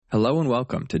Hello and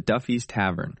welcome to Duffy's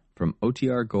Tavern from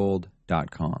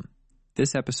OTRGold.com.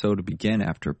 This episode will begin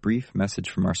after a brief message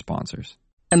from our sponsors.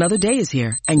 Another day is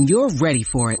here, and you're ready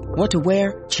for it. What to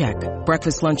wear? Check.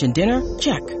 Breakfast, lunch, and dinner?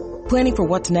 Check. Planning for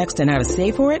what's next and how to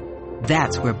save for it?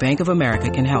 That's where Bank of America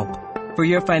can help. For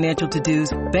your financial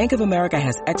to-dos, Bank of America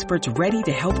has experts ready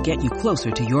to help get you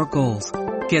closer to your goals.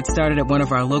 Get started at one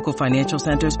of our local financial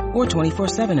centers or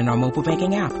 24/7 in our mobile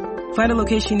banking app. Find a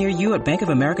location near you at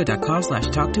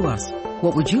bankofamerica.com/talktous.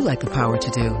 What would you like the power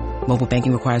to do? Mobile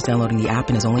banking requires downloading the app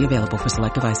and is only available for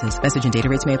select devices. Message and data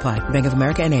rates may apply. Bank of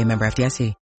America N.A., member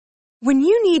FDIC. When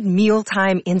you need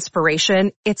mealtime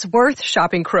inspiration, it's worth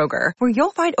shopping Kroger, where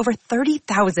you'll find over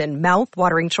 30,000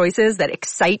 mouth-watering choices that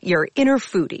excite your inner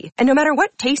foodie. And no matter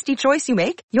what tasty choice you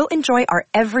make, you'll enjoy our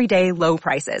everyday low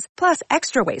prices, plus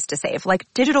extra ways to save, like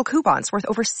digital coupons worth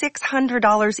over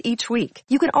 $600 each week.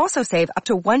 You can also save up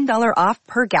to $1 off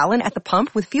per gallon at the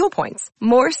pump with fuel points.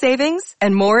 More savings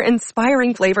and more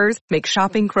inspiring flavors make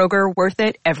shopping Kroger worth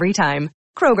it every time.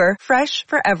 Kroger, fresh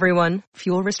for everyone.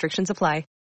 Fuel restrictions apply.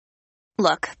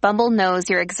 Look, Bumble knows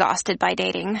you're exhausted by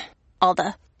dating. All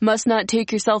the, must not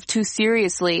take yourself too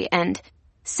seriously, and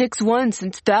 6'1"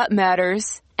 since that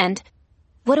matters, and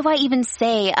what do I even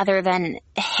say other than,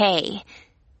 hey?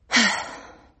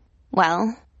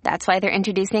 Well, that's why they're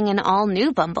introducing an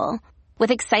all-new Bumble,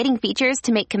 with exciting features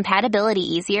to make compatibility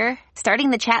easier, starting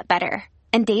the chat better,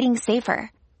 and dating safer.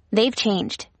 They've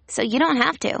changed, so you don't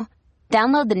have to.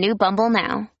 Download the new Bumble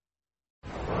now.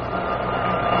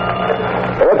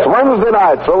 It's Wednesday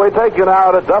night, so we take you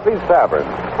now to Duffy's Tavern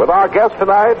with our guest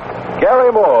tonight,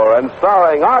 Garry Moore, and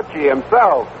starring Archie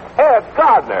himself, Ed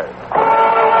Gardner.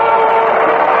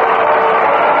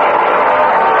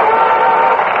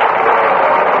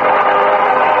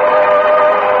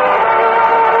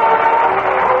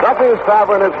 Duffy's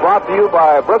Tavern is brought to you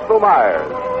by Bristol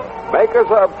Myers,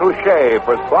 makers of Touche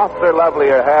for softer,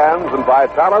 lovelier hands and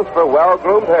Vitalis for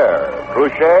well-groomed hair.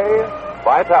 Touche,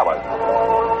 Vitalis.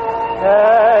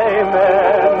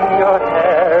 Amen, your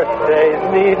hair stays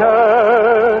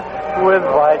neater with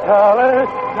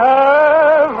Vitalis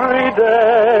every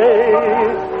day.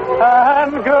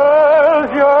 And girls,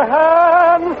 your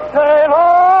hands stay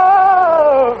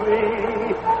lovely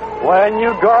when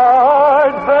you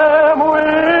guard them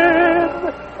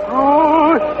with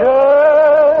Touche.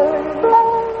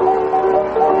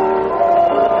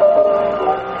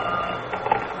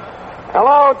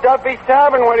 Hello, Duffy's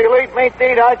Tavern, where the elite meet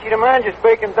to eat. Archie the manager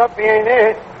speaking. Duffy ain't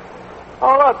here.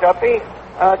 Oh, hello, Duffy.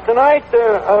 Tonight,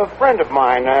 a friend of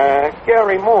mine,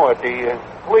 Garry Moore, the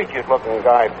collegiate-looking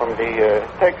guy from the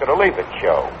Take It or Leave It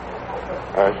show.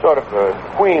 Sort of a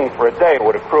queen for a day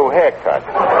with a crew haircut.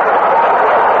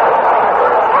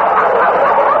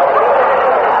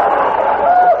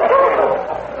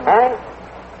 Huh?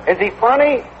 Is he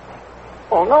funny?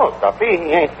 Oh, no, Duffy,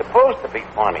 he ain't supposed to be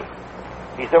funny.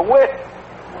 He's a wit.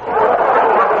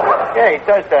 Yeah, he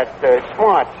does that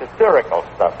smart, satirical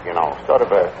stuff, you know, sort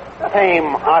of a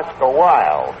tame Oscar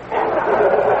Wilde.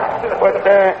 But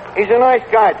he's a nice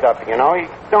guy, Duffy, you know. He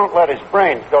don't let his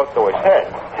brains go to his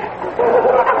head.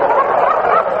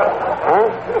 Huh?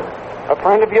 A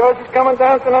friend of yours is coming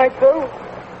down tonight, too?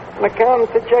 An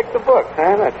accountant to check the books,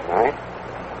 huh? That's nice.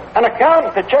 An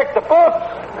accountant to check the books?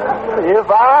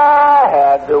 If I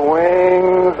had the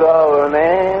wings of an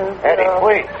angel... Eddie,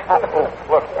 please.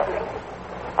 Look,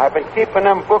 I've been keeping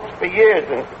them books for years,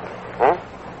 and... Huh?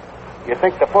 You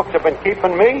think the books have been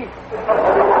keeping me?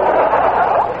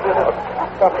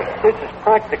 Look, this is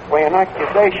practically an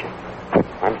accusation.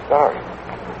 I'm sorry.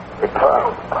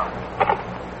 Goodbye.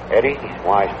 Eddie, he's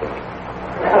wise to me.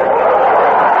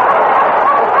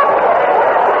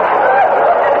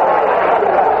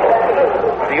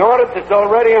 The auditor's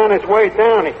already on his way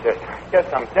down, he says. I guess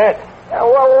I'm dead.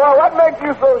 Well, what makes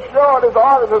you so sure this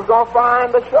auditor's going to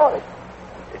find the shortage?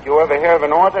 Did you ever hear of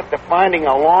an auditor finding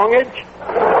a longage?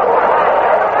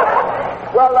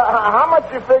 Well, how much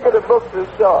you figure the books is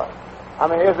short? I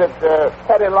mean, is it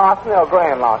petty larceny or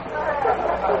grand larceny?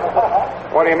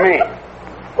 What do you mean?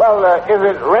 Well, is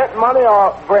it rent money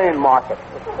or grain market?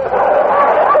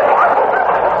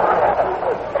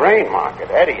 Grain market,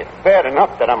 Eddie, it's bad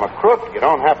enough that I'm a crook. You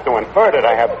don't have to invert it.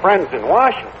 I have friends in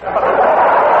Washington.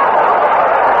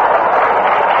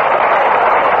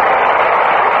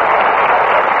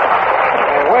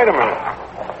 Hey, wait a minute.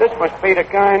 This must be the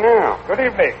guy now. Good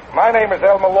evening. My name is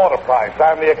Elmer Waterprice.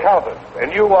 I'm the accountant.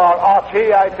 And you are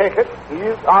Archie, I take it?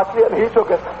 He's Archie, and he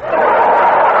took it.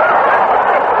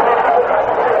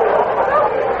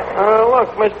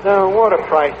 Look, Mr.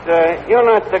 Waterprice, you're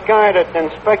not the guy that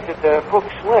inspected the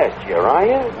books last year, are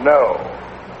you? No.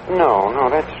 No,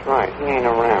 that's right. He ain't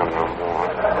around no more.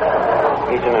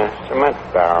 He's in a cement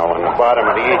barrel in the bottom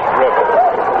of the East River.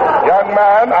 Young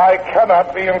man, I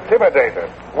cannot be intimidated.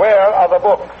 Where are the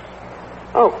books?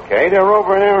 Okay, they're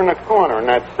over there in the corner in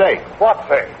that safe. What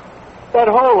safe? That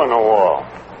hole in the wall.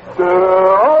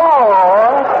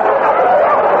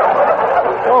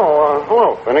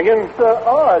 Hello, Finnegan.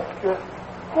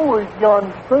 Who is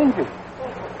John Stranger?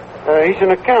 He's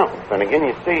an accountant, Finnegan.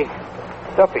 You see,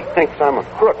 Duffy thinks I'm a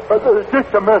crook.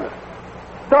 Just a minute.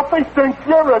 Duffy thinks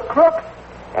you're a crook?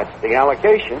 That's the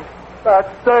allegation. That's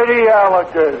 30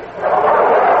 alligators.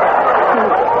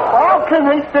 How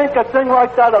can he think a thing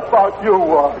like that about you,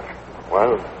 Arch?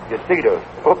 Well, you see, the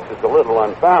books is a little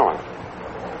unbalanced.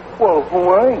 Well,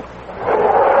 who ain't?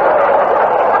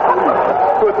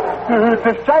 But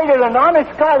to say that an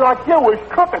honest guy like you is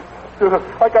crooked,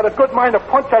 I got a good mind to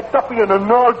punch that Duffy in the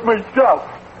nose myself.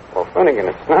 Well, Finnegan,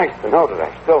 it's nice to know that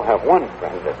I still have one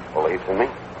friend that believes in me.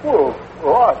 Well,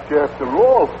 Arch, after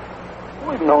all,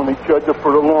 we've known each other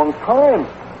for a long time,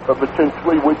 ever since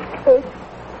we was kids.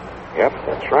 Yep,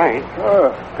 that's right.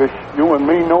 Because you and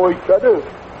me know each other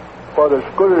about as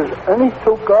good as any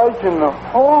two guys in the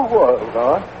whole world,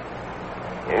 huh?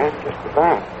 Yeah, just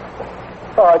about.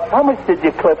 Arch, how much did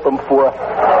you clip him for?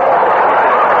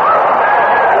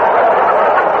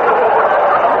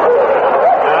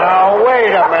 Now,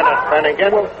 wait a minute,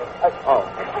 Finnegan.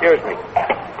 Excuse me.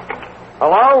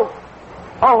 Hello?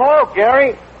 Oh, hello,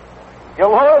 Garry. You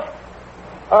lost?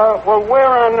 Well, we're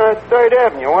on 3rd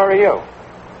Avenue. Where are you?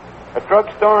 A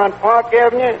drugstore on Park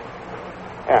Avenue?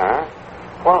 Yeah.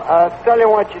 Well, tell you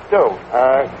what you do.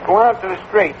 Go out to the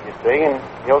street, you see, and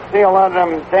you'll see a lot of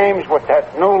them dames with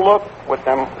that new look, with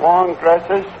them long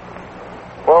dresses.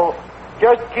 Well,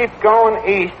 just keep going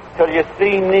east till you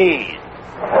see knees.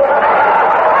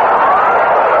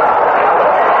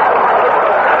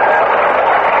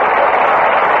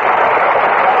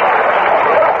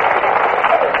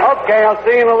 Okay, I'll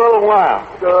see you in a little while.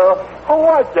 Who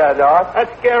was that, Arch?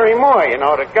 That's Garry Moore, you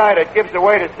know, the guy that gives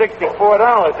away the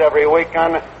 $64 every week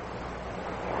on the...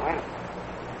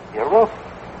 You look.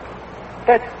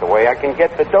 That's the way I can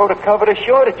get the dough to cover the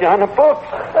shortage on the books.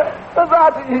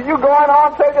 Arch, you going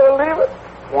on, take it or leave it?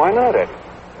 Why not, Eddie?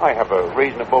 I have a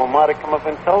reasonable modicum of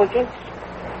intelligence.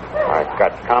 I've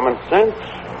got common sense,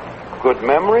 good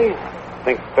memory,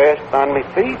 think fast on my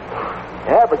feet.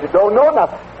 Yeah, but you don't know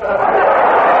nothing.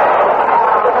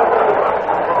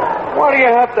 What do you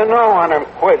have to know on them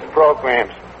quiz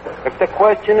programs? If the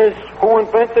question is who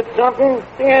invented something,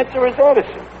 the answer is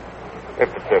Edison.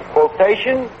 If it's a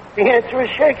quotation, the answer is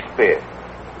Shakespeare.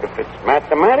 If it's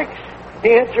mathematics,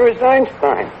 the answer is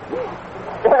Einstein.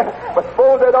 But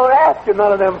suppose they don't ask you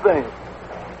none of them things.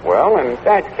 Well, in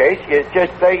that case, you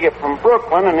just say you're from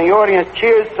Brooklyn and the audience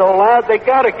cheers so loud they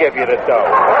gotta give you the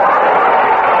dough.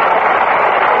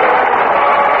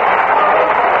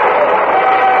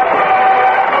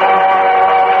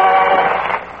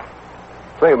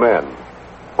 Say, man,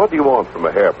 what do you want from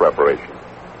a hair preparation?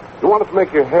 You want it to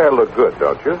make your hair look good,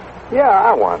 don't you? Yeah,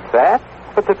 I want that.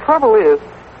 But the trouble is,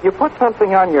 you put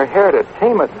something on your hair to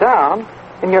tame it down,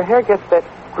 and your hair gets that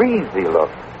greasy look.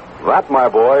 That, my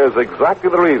boy, is exactly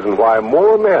the reason why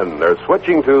more men are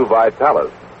switching to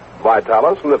Vitalis.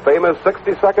 Vitalis from the famous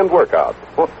 60-second workout.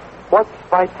 Well, what's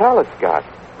Vitalis got?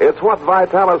 It's what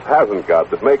Vitalis hasn't got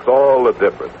that makes all the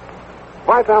difference.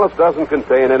 Vitalis doesn't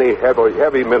contain any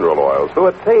heavy mineral oils, so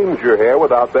it tames your hair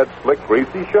without that slick,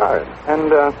 greasy shine.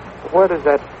 And where does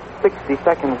that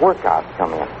 60-second workout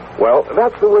come in? Well,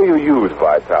 that's the way you use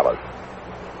Vitalis.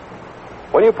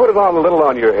 When you put it on a little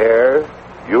on your hair,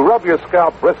 you rub your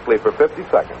scalp briskly for 50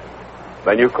 seconds.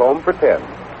 Then you comb for 10.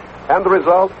 And the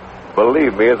result,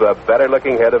 believe me, is a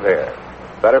better-looking head of hair.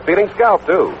 Better-feeling scalp,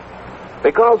 too.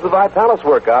 Because the Vitalis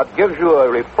workout gives you a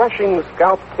refreshing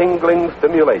scalp-tingling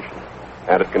stimulation.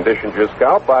 And it conditions your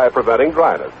scalp by preventing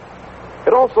dryness.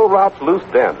 It also routs loose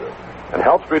dandruff and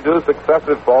helps reduce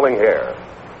excessive falling hair.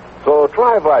 So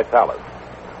try Vitalis.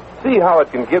 See how it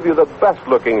can give you the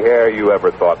best-looking hair you ever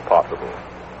thought possible.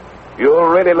 You'll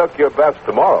really look your best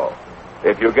tomorrow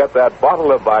if you get that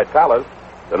bottle of Vitalis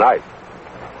tonight.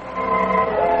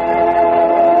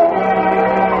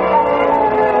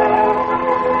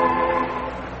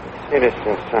 See this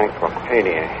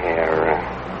encyclopedia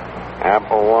here.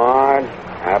 Abelard,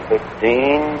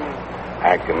 Aberdeen,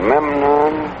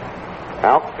 Agamemnon,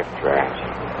 Alcatraz.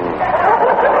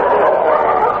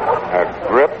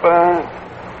 Agrippa.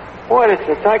 Boy,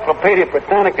 this Encyclopedia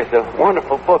Britannica is a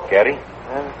wonderful book, Eddie.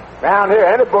 Round here,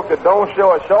 any book that don't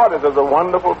show a shortage is a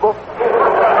wonderful book.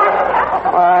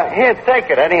 Here,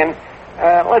 take it, Eddie, and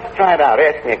let's try it out.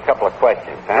 Ask me a couple of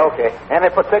questions. Huh? Okay. Any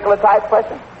particular type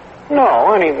question?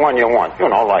 No, any one you want. You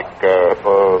know, like,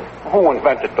 who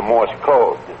invented the Morse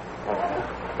code?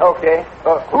 Okay.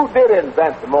 Who did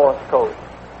invent the Morse code?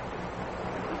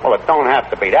 Well, it don't have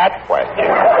to be that question.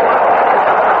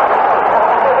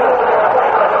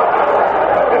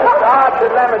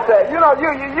 Let me say, you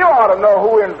ought to know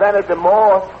who invented the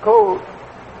Morse code.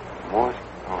 Morse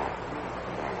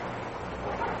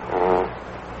code.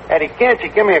 Eddie, can't you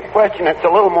give me a question that's a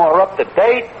little more up to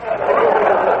date?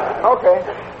 Okay.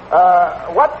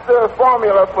 What's the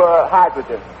formula for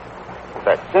hydrogen?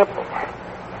 That's simple.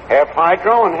 Half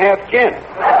hydro and half gin.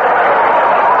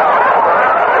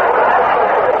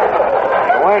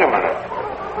 Wait a minute.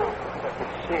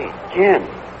 Let's see. Gin.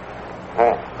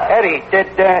 Eddie, did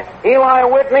Eli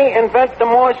Whitney invent the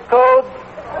Morse code?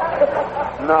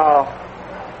 No.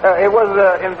 It was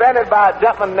invented by a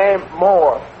gentleman named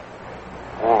Morse.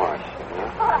 Morse.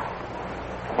 Yeah.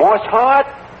 Morse Hart?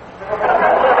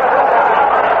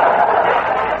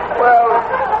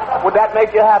 Well, would that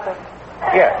make you happy?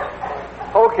 Yes.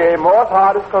 Okay, Morse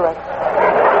Hart is correct.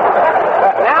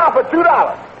 Now for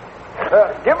 $2.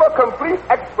 Give a complete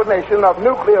explanation of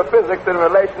nuclear physics in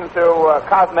relation to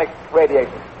cosmic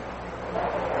radiation.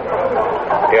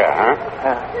 Yeah,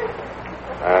 huh?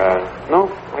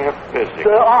 Nuclear physics.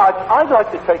 I'd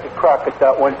like to take a crack at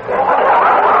that one.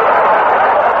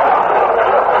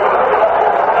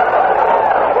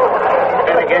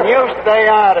 Finnegan, you stay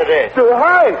out of this.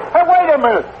 Hey, wait a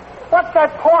minute. What's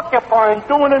that porcupine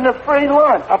doing in the free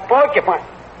lunch? A porcupine?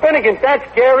 Finnegan, that's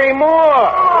Garry Moore.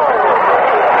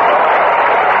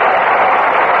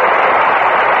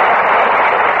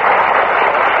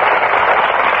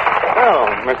 Well,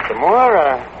 Mr.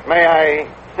 Moore, may I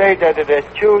say that it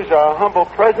eschews our humble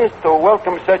presence to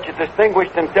welcome such a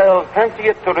distinguished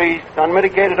intelligentsia to these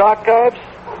unmitigated archives?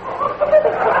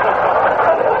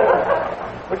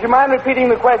 Would you mind repeating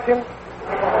the question?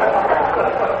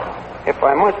 If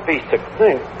I must be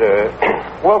succinct,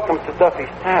 welcome to Duffy's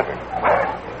Tavern.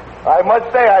 I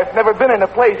must say I've never been in a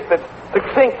place that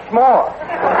succincts more.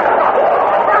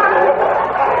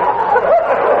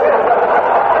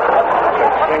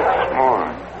 Succincts more.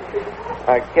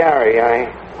 Garry,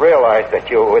 I realize that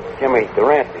you were with Jimmy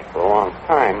Durante for a long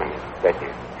time and that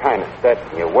you're kind of set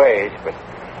in your ways, but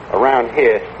around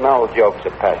here, smell jokes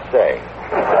are passé.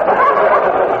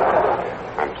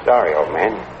 I'm sorry, old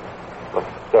man. Look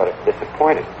sort of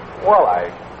disappointed. Well, I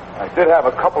did have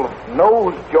a couple of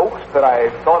nose jokes that I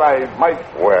thought I might...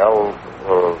 Well,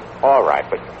 all right,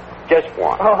 but just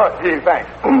one. Oh, gee, thanks.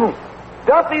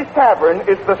 Duffy's Tavern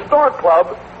is the store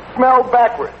club smelled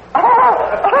backwards.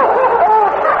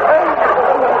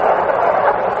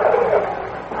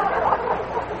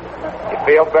 You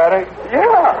feel better?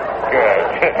 Yeah.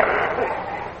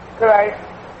 Good.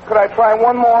 Could I try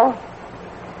one more?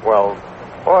 Well,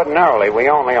 ordinarily we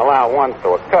only allow one to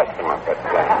a customer, but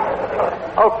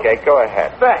okay, go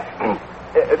ahead. Thanks.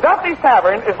 Duffy's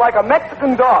Tavern is like a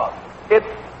Mexican dog. It's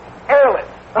airless.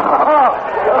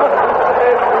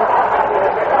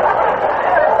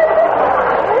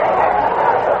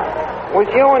 Was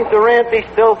you and Durante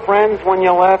still friends when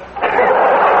you left?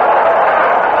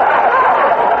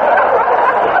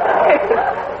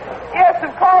 Yes,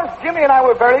 of course. Jimmy and I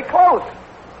were very close.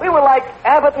 We were like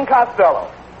Abbott and Costello.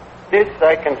 This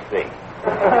I can see.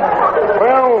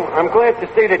 Well, I'm glad to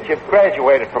see that you've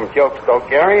graduated from jokes, though,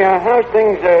 Garry. How's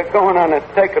things going on the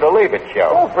Take It or Leave It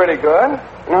show? Oh, pretty good.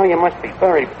 No, you must be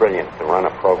very brilliant to run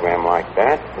a program like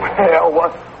that.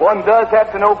 Well, one does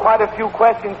have to know quite a few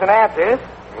questions and answers.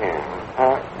 Yeah.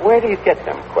 Where do you get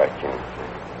them questions?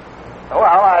 Well,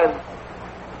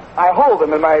 I hold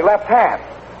them in my left hand.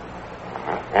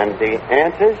 And the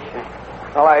answers?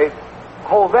 Well, I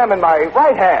hold them in my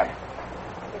right hand.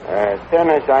 Then,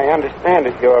 as I understand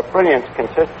it, your brilliance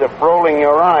consists of rolling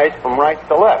your eyes from right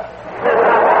to left.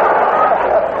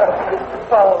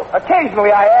 Well,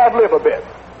 occasionally I ad-lib a bit.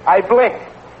 I blink.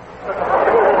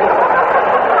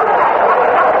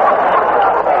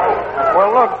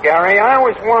 Well, look, Garry, I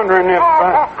was wondering if...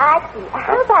 Archie,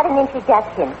 how about an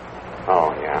introduction?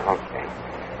 Oh, yeah, okay.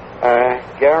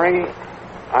 Garry,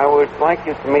 I would like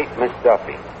you to meet Miss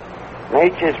Duffy.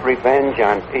 Nature's revenge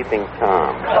on peeping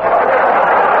Toms.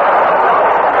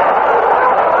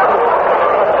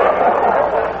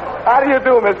 How do you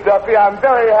do, Miss Duffy? I'm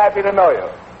very happy to know you.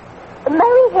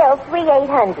 Murray Hill,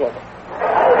 3800.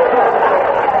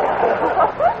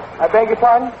 I beg your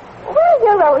pardon? Well,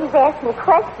 you're always asking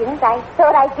questions. I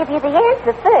thought I'd give you the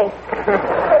answer first.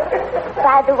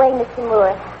 By the way, Mr.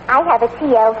 Moore, I have a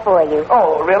TL for you.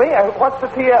 Oh, really? What's the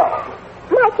TL?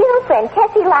 My girlfriend,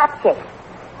 Tessie Lopchick.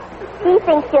 She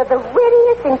thinks you're the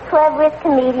wittiest and cleverest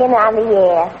comedian on the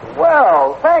air.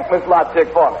 Well, thank Miss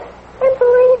Lopchick for me. And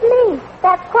believe me,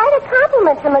 that's quite a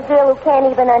compliment from a girl who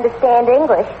can't even understand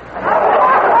English.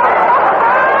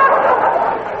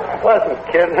 Pleasant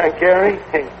kid, huh, Garry?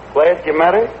 Glad you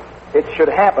met her? It should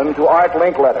happen to Art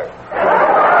Linkletter.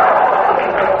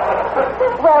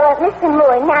 Well, Mr.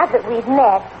 Moore, now that we've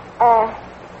met,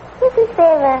 isn't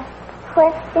there a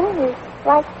question you'd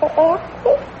like to ask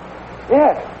me?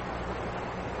 Yes.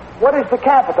 What is the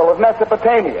capital of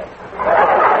Mesopotamia?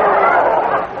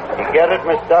 You get it,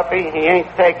 Miss Duffy? He ain't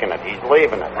taking it. He's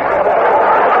leaving it.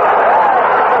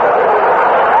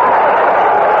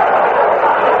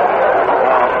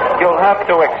 You'll have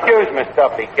to excuse Miss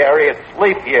Duffy, Garry. It's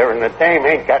leap year, and the dame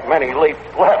ain't got many leaps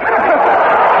left.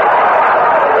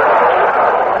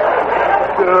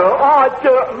 Art,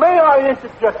 may I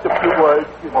interject a few words?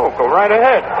 Oh, go right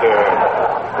ahead.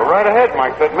 Go right ahead,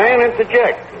 my good man.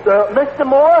 Interject. Mr.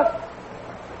 Moore,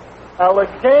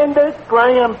 Alexander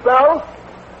Graham Bell,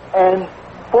 and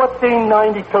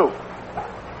 1492.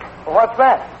 What's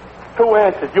that? 2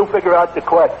 answers. You figure out the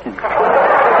question.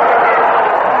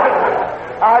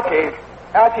 Archie,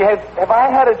 have I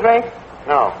had a drink?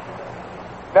 No.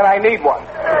 Then I need one.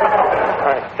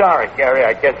 Sorry, Garry.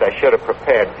 I guess I should have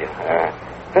prepared you.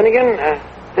 Finnegan,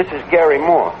 this is Garry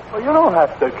Moore. Well, you don't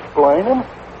have to explain him.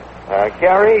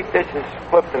 Garry, this is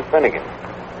Clifton Finnegan.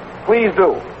 Please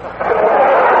do.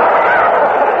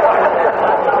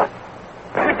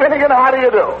 Finnegan, how do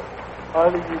you do? How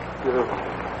do you do?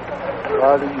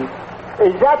 How do you...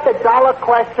 Is that the dollar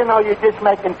question, or are you just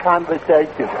making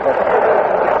conversation?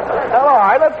 All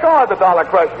right, let's try the dollar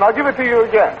question. I'll give it to you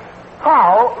again.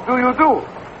 How do you do?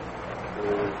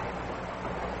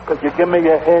 Could you give me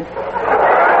a hint?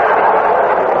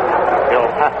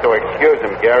 You'll have to excuse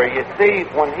him, Garry. You see,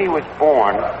 when he was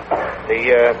born,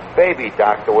 the baby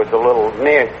doctor was a little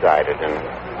nearsighted, and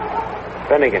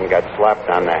Finnegan got slapped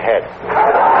on the head.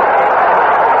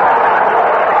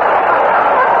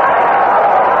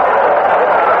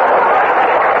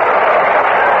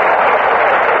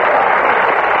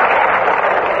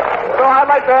 So I'd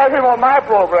like to have him on my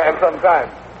program sometime.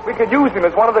 We could use him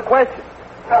as one of the questions.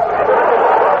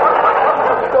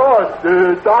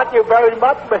 Thank you very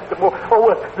much, Mr. Moore.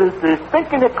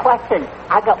 Speaking of questions,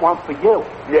 I got one for you.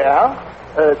 Yeah?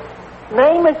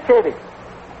 Name a city.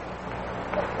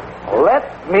 Let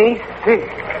me see.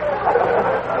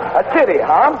 A city,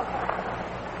 huh?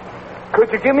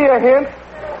 Could you give me a hint?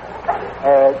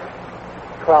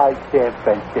 Try San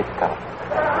Francisco.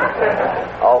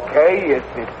 Okay, is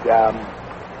it,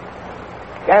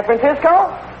 San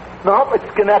Francisco? No, it's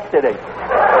Schenectady.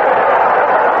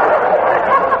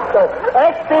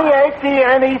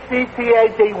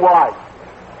 Schenectady.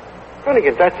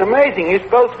 Finnegan, that's amazing. You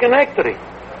spelled Schenectady.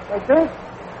 I did?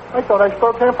 I thought I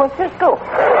spelled San Francisco.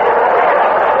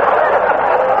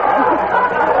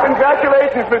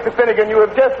 Congratulations, Mr. Finnegan. You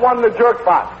have just won the jerk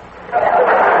pot.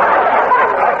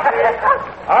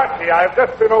 Archie, I've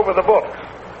just been over the books.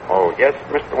 Oh, yes,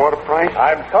 Mr. Waterprice?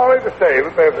 I'm sorry to say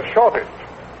that there's a shortage.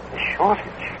 A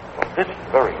shortage? Well, this is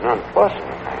very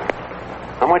nonpleasant.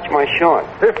 How much am I short?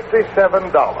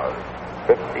 $57.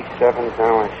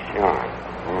 $57 short.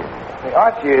 Hey,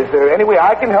 Archie, is there any way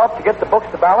I can help to get the books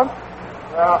to balance?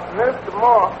 Mr.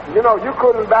 Moore, you know, you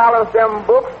couldn't balance them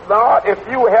books, not if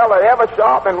you held an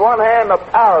Eversharp in one hand and a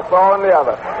parasol in the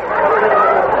other.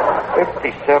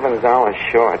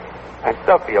 $57 short. That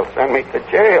Duffy will send me to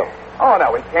jail. Oh,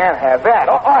 no, we can't have that.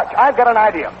 Oh, Arch, I've got an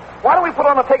idea. Why don't we put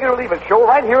on a Take It or Leave It show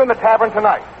right here in the tavern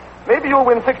tonight? Maybe you'll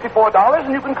win $64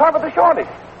 and you can cover the shortage.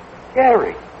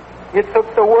 Garry, you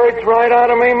took the words right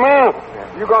out of my mouth.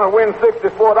 If you're going to win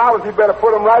 $64, you better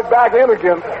put them right back in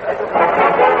again.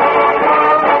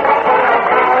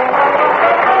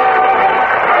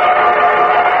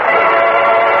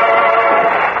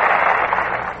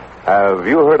 Have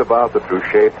you heard about the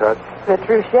Trouché touch? The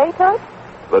Trouché touch?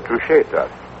 The Trouché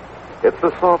touch. It's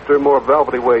the softer, more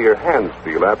velvety way your hands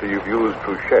feel after you've used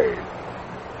Trouché.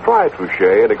 Try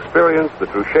Trouché and experience the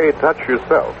Trouché touch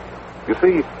yourself. You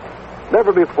see,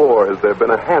 never before has there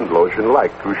been a hand lotion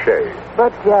like Trouché.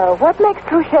 But what makes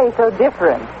Trouché so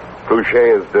different?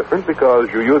 Trouché is different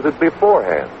because you use it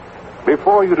beforehand.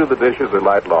 Before you do the dishes or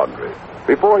light laundry.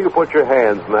 Before you put your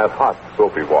hands in that hot,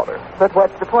 soapy water. But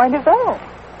what's the point of that?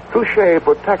 Trouché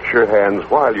protects your hands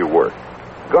while you work.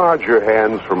 Guards your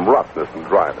hands from roughness and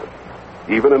dryness.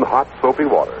 Even in hot, soapy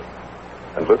water.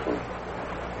 And listen,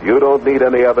 you don't need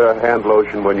any other hand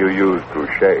lotion when you use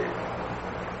Trouché.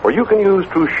 For you can use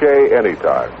Trouché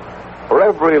anytime, for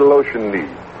every lotion need.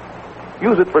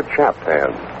 Use it for chapped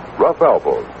hands, rough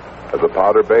elbows, as a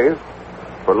powder base,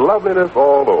 for loveliness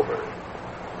all over.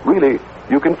 Really,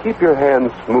 you can keep your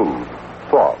hands smooth,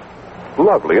 soft,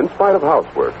 lovely in spite of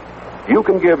housework. you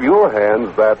can give your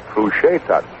hands that Trouchet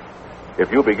touch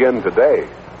if you begin today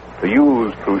to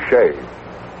use Trouchet.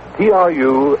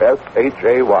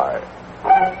 Trushay.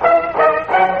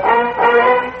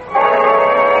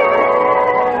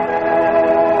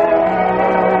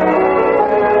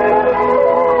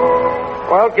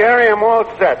 Well, Gary, I'm all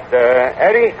set.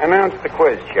 Eddie, announce the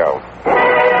quiz show.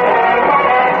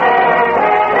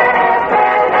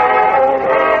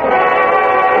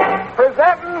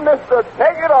 Presenting Mr.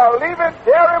 Take It or Leave It,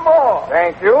 Garry Moore.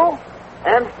 Thank you.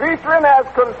 And featuring as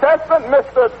contestant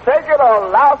Mr. Take It or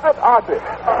Louse It, Artist.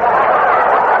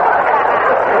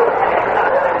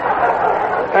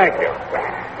 Thank you.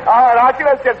 All right, Archie,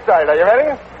 let's get started. Are you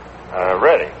ready?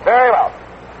 Ready. Very well.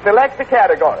 Select the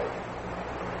category.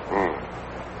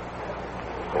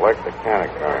 Select the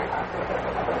category.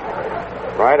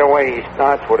 Right away, he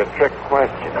starts with a trick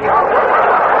question. No,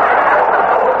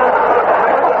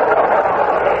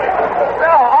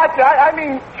 Archie, I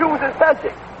mean choose a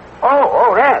subject.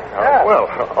 Oh, that. Yeah. Well,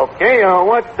 okay.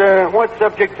 What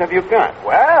subjects have you got?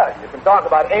 Well, you can talk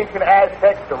about ancient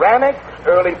Aztec ceramics,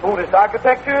 early Buddhist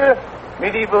architecture,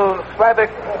 medieval Slavic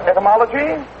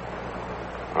etymology.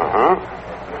 Uh-huh.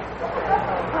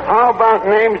 How about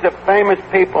names of famous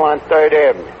people on 3rd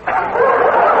Avenue?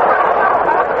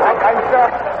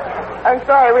 I'm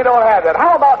sorry, we don't have that.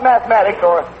 How about mathematics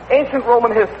or ancient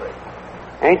Roman history?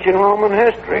 Ancient Roman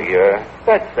history.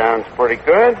 That sounds pretty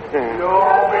good.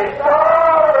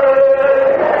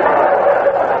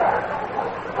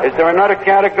 Is there another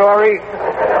category?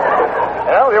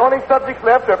 Well, the only subjects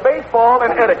left are baseball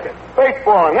and etiquette.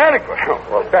 Baseball and etiquette.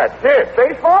 Well, that's it.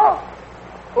 Baseball?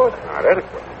 Of course not.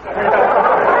 Etiquette.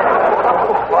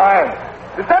 Fine.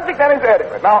 The subject then is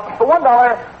etiquette. Now, for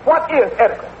 $1, what is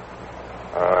etiquette?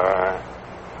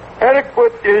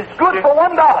 Etiquette is... Good for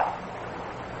 $1.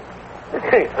 This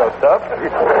ain't so tough.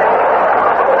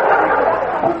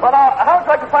 But how would you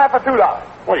like to play for $2?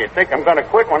 What, do you think I'm going to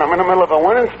quit when I'm in the middle of a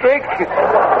winning streak?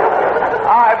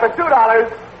 All right, for $2,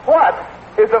 what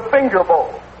is a finger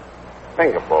bowl?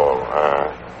 Finger bowl.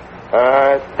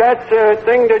 That's a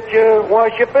thing that you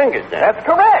wash your fingers in. That's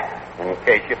correct. In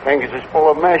case your fingers is full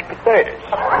of mashed potatoes.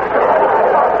 Shut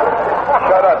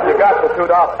up. You got the $2.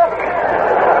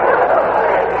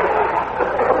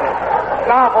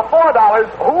 Now, for $4,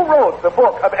 who wrote the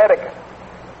book of etiquette?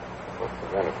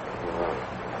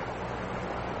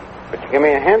 Could you give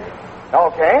me a hint?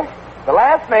 Okay. The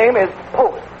last name is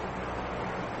Post.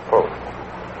 Post.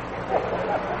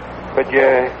 Could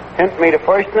you hint me the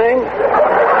first name?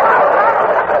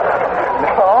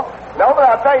 No, but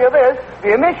I'll tell you this.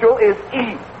 The initial is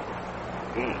E.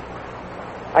 E.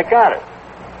 I got it.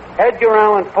 Edgar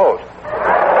Allan Poe.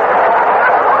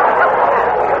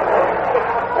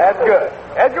 That's good.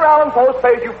 Edgar Allan Poe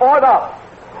pays you $4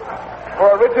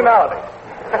 for originality.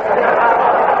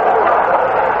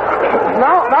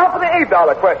 Now for the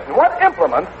 $8 question. What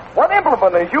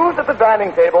implement is used at the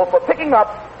dining table for picking up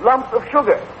lumps of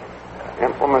sugar?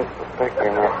 Implement for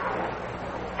picking up.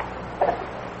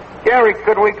 Gary,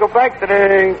 could we go back to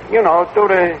the, do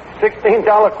the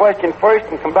 $16 question first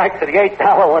and come back to the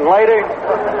 $8 one later?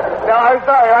 No, I'm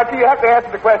sorry, Archie. You have to answer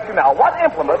the question now. What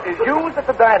implement is used at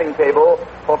the dining table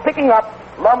for picking up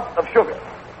lumps of sugar?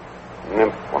 An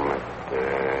implement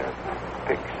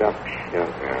picks up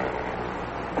sugar.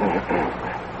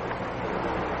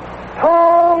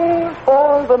 Tongues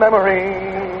for the memory.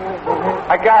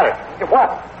 I got it.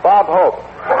 What? Bob Hope.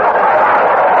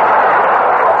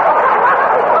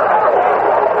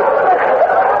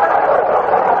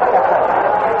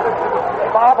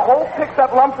 Bob Hope picks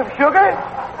up lumps of sugar?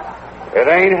 It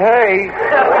ain't hay.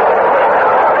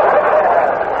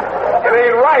 It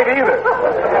ain't right either.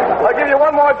 I'll give you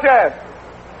one more chance.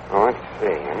 Oh, let's see.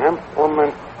 An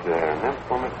implement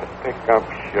to pick up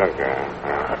sugar.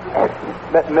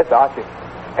 Mr. Archie.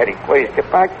 Eddie, please,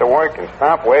 get back to work and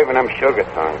stop waving them sugar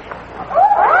tongues.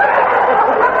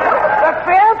 That's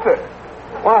the answer.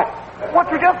 What? What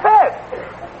you just said.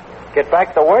 Get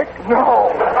back to work?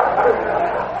 No.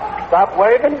 Stop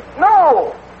waving?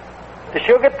 No. The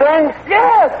sugar tongues?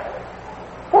 Yes.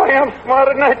 Boy, I'm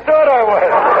smarter than I thought I was.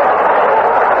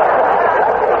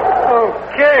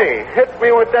 Okay, hit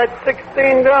me with that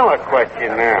 $16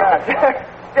 question now.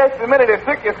 Just a minute, it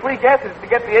took you 3 guesses to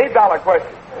get the $8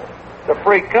 question. It's a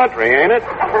free country, ain't it?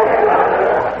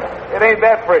 It ain't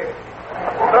that free.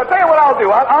 But I'll tell you what I'll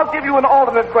do. I'll give you an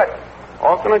alternate question.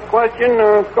 Alternate question?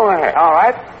 Go ahead. All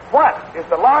right. What is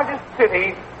the largest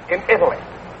city in Italy?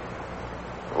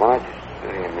 The largest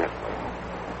city in Italy.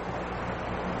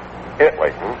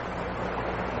 Italy, huh?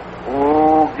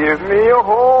 Ooh, give me a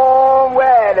home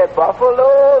where the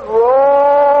buffaloes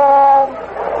roam.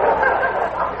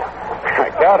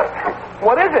 Got it.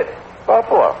 What is it?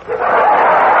 Buffalo.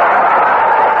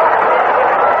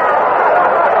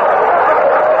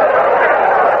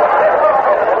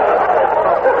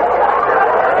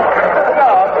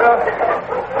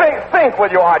 Think,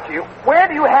 will you, Archie? Where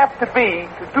do you have to be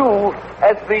to do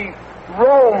as the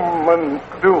Romans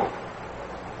do?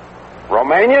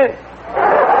 Romania?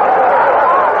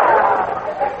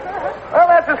 Well,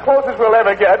 that's as close as we'll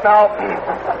ever get. Now,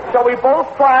 shall we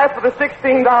both try for the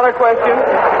 $16 question?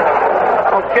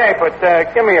 Okay,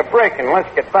 but give me a break and let's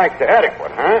get back to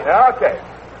etiquette, huh? Yeah, okay.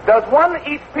 Does one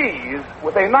eat peas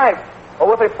with a knife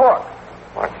or with a fork?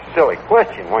 What a silly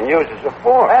question. One uses a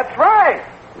fork. That's right.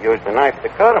 Use the knife to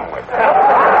cut them with.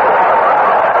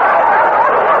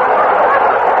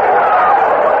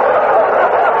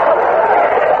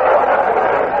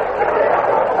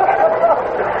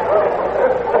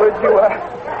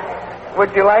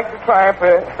 Would you like to try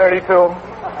for 32?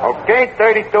 Okay,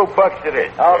 $32 it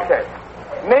is. Okay.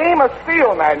 Name a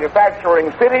steel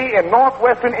manufacturing city in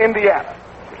northwestern Indiana.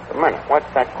 Just a minute.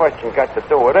 What's that question got to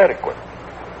do with etiquette?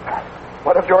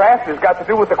 What if your answer's got to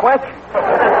do with the question?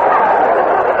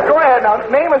 Go ahead now.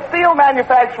 Name a steel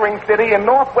manufacturing city in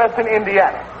northwestern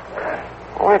Indiana.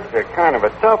 Oh, that's kind of a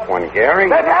tough one, Garry.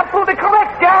 That's absolutely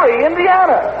correct, Garry,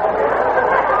 Indiana.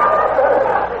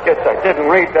 Guess I didn't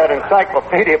read that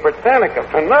Encyclopedia Britannica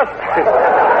for nothing.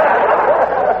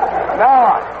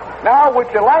 Now,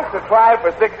 would you like to try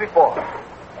for 64?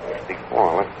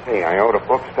 64, let's see. Iota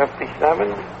Books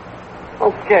 57.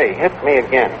 Okay, hit me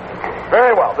again.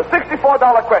 Very well. The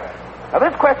 $64 question. Now,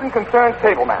 this question concerns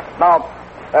table manners. Now,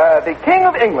 the King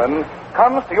of England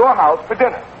comes to your house for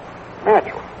dinner.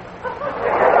 Natural.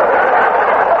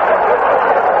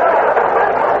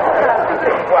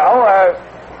 Well,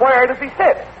 where does he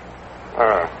sit?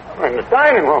 In the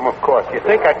dining room, of course. You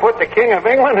think I'd put the King of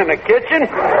England in the kitchen?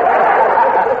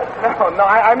 No,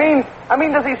 I mean,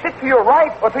 does he sit to your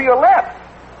right or to your left?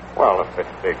 Well, if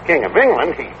it's the King of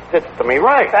England, he sits to me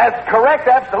right. That's correct,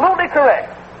 absolutely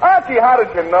correct. Archie, how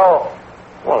did you know?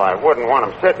 Well, I wouldn't want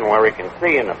him sitting where he can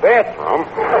see in the bathroom.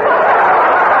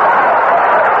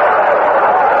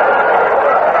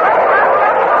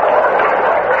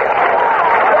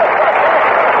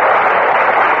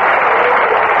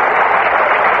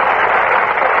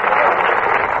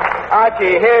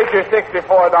 Archie, here's your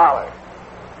 $64.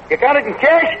 You got it in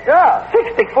cash? Yeah.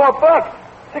 $64.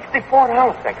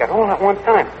 $64 I got all at one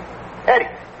time.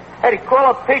 Eddie, call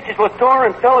up Peaches Latour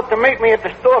and tell her to meet me at the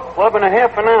store club in a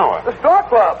half an hour. The store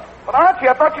club? But Archie,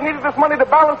 I thought you needed this money to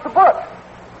balance the books.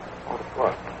 Oh, the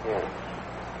book, yes.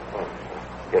 Oh,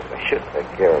 guess I should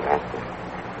take care of that.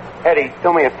 Eddie,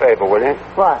 do me a favor, will you?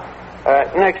 What?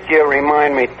 Next year,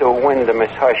 remind me to win the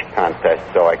Miss Hush contest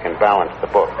so I can balance the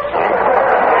books.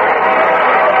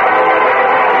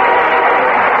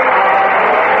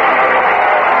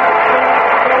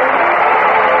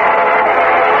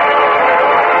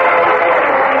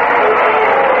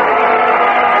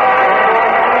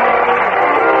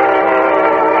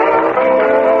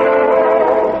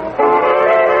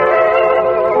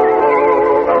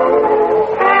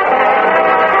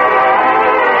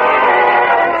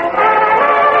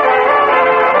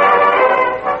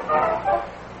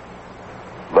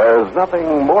 There's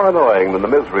nothing more annoying than the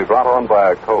misery brought on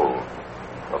by a cold.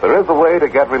 But there is a way to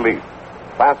get relief.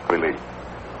 Fast relief.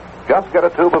 Just get a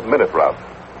tube of Minute Rub.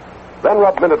 Then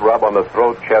rub Minute Rub on the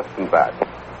throat, chest, and back.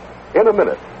 In a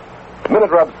minute, Minute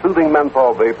Rub's soothing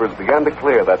menthol vapors began to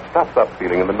clear that stuffed-up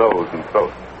feeling in the nose and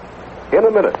throat. In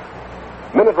a minute,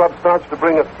 Minute Rub starts to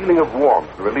bring a feeling of warmth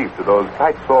and relief to those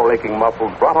tight, sore, aching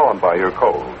muscles brought on by your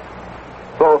cold.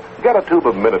 So get a tube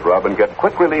of Minute Rub and get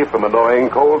quick relief from annoying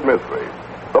cold misery.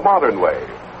 The modern way.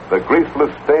 The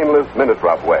greaseless, stainless Minute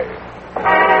Rub way.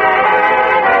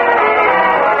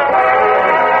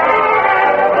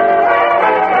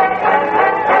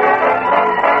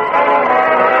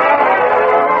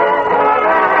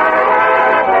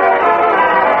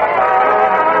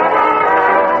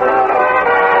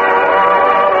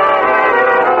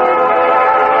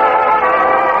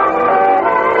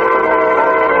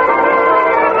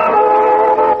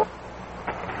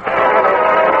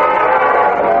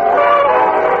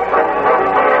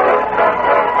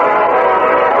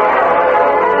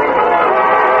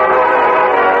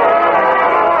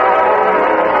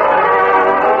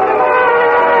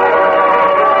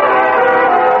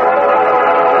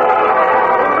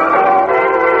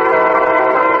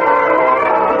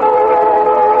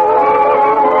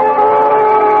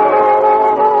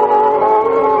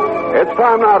 It's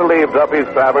time now to leave Duffy's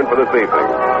Tavern for this evening.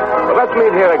 But let's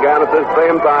meet here again at this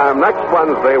same time next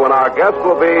Wednesday when our guest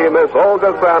will be Miss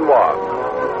Olga San Juan.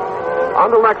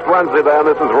 Until next Wednesday, then,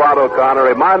 this is Rod O'Connor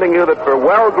reminding you that for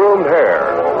well-groomed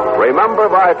hair, remember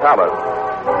Vitalis.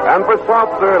 And for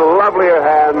softer, lovelier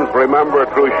hands, remember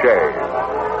Crochet.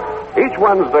 Each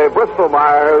Wednesday,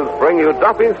 Bristol-Myers bring you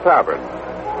Duffy's Tavern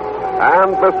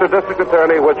and Mr. District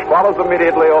Attorney, which follows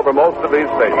immediately over most of these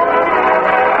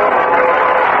stations.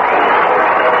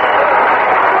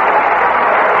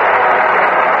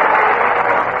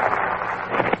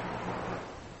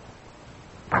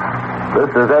 This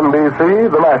is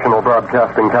NBC, the national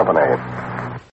broadcasting company.